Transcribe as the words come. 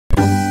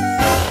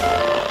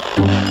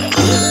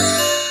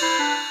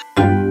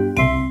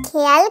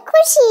ख्याल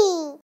खुशी।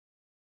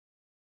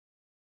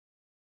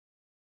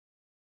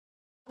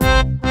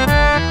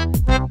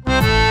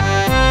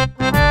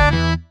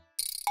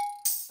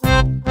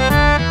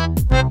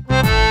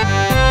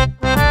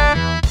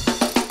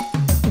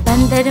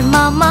 बंदर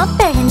मामा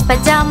पहन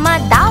पजामा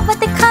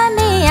दावत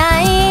खाने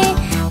आए,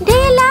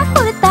 ढीला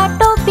कुर्ता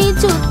टोपी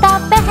जूता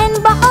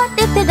पहन बहुत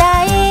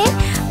इतराए।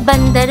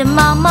 बंदर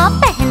मामा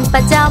पहन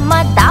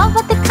पजामा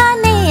दावत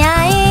खाने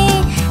आए,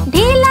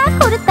 ढीला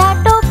कुर्ता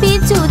टोपी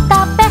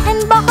जूता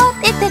पहन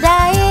बहुत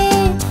इतराए।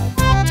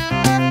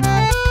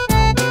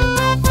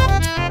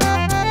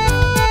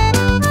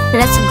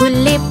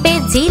 रसगुल्ले पे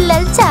जी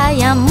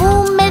ललचाया,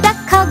 मुंह में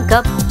रखा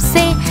गप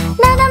से,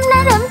 नरम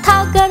नरम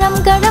था गरम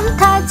गरम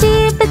था,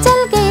 जीभ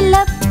जल गई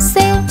लब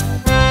से।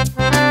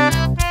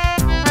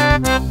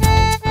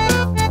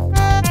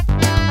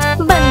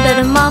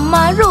 बंदर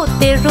मामा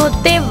रोते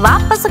रोते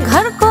वापस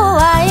घर को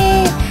आए,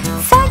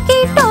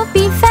 फेंकी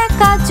टोपी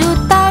फेंका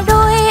जूता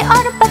रोए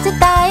और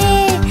पछताए,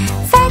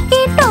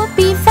 फेंकी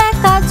टोपी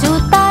फेंका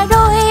जूता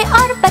रोए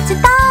और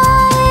पछताए।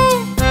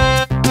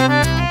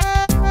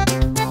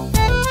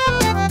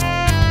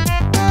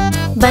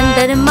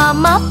 बंदर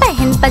मामा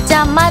पहन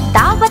पजामा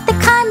दावत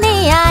खाने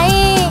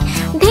आए,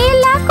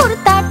 ढीला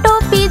कुर्ता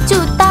टोपी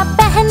जूता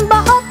पहन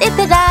बहुत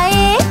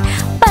इतराए।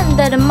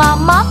 बंदर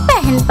मामा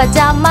पहन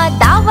पजामा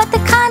दावत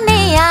खाने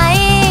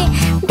आए,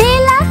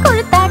 ढीला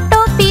कुर्ता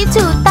टोपी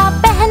जूता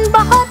पहन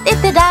बहुत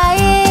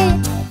इतराए।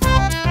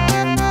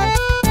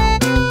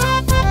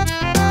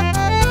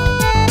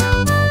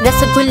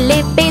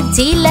 रसगुल्ले पे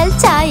जी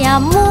ललचाया,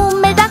 मुंह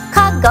में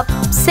रखा गप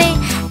से,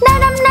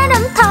 नरम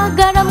नरम था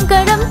गरम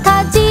गरम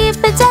था,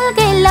 जीभ जल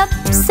गई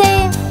लब से।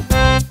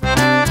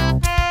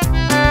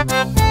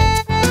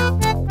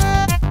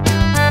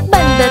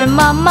 बंदर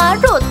मामा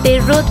रोते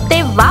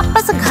रोते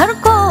वापस घर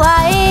को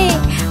आए,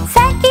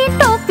 फेंकी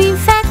टोपी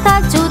फेंका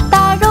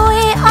जूता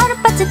रोए और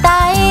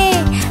पछताए,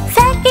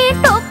 फेंकी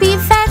टोपी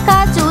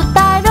फेंका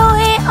जूता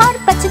रोए और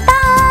पछताए।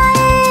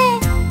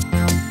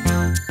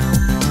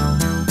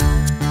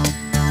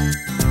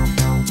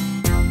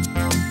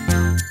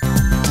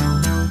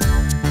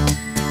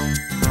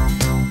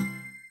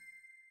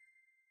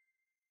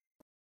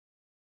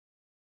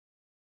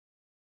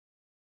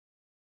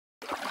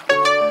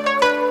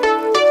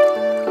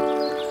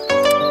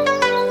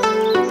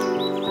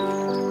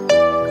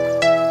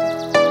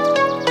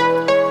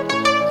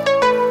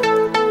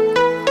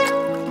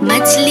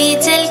 मछली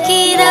जल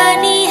की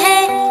रानी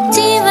है,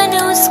 जीवन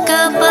उसका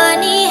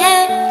पानी है,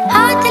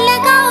 हाथ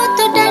लगाओ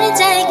तो डर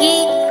जाएगी,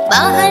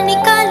 बाहर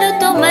निकालो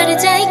तो मर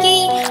जाएगी,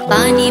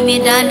 पानी में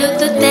डालो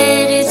तो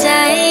तैर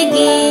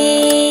जाएगी।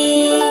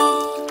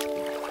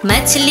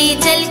 मछली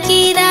जल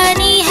की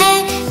रानी है,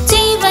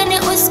 जीवन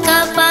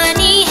उसका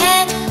पानी है,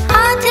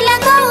 हाथ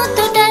लगाओ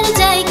तो डर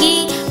जाएगी,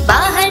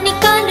 बाहर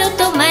निकालो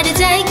तो मर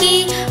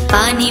जाएगी,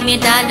 पानी में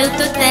डालो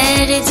तो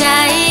तैर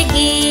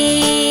जाएगी।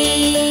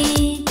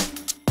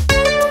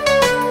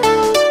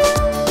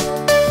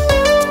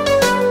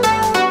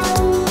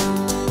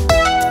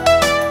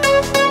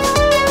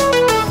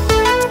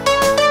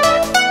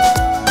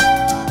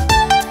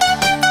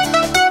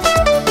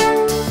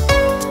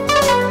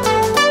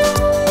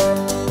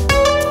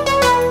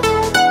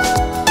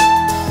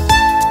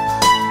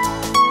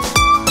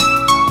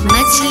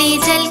 मछली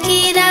जल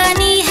की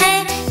रानी है,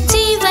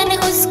 जीवन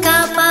उसका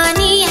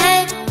पानी है,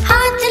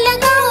 हाथ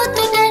लगाओ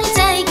तो डर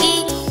जाएगी,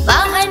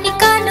 बाहर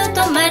निकालो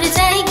तो मर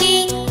जाएगी,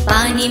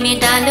 पानी में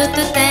डालो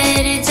तो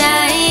तैर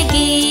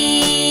जाएगी।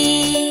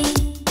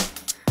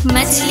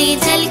 मछली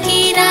जल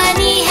की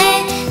रानी है,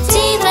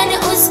 जीवन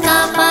उसका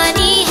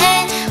पानी है,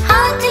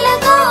 हाथ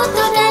लगाओ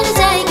तो डर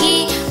जाएगी,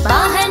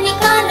 बाहर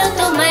निकालो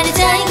तो मर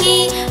जाएगी,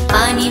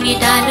 पानी में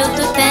डालो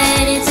तो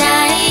तैर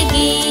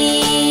जाएगी,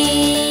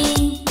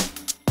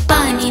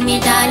 पानी में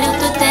डालो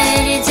तो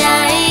तैर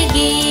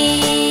जाएगी,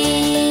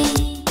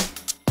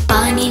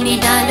 पानी में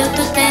डालो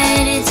तो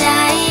तैर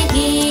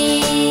जाएगी।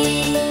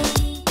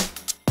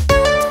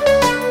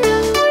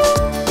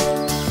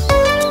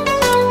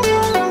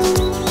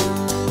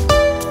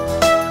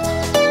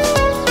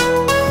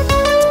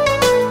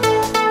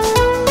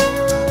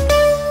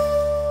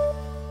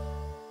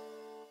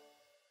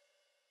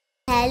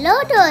 हेलो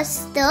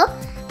दोस्तों,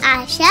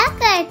 आशा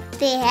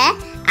करते हैं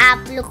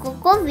आप लोगों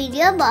को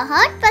वीडियो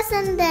बहुत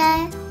पसंद है।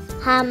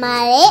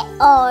 हमारे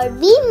और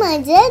भी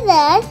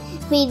मजेदार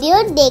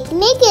वीडियो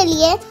देखने के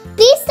लिए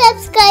प्लीज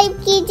सब्सक्राइब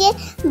कीजिए।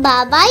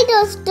 बाय बाय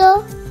दोस्तों।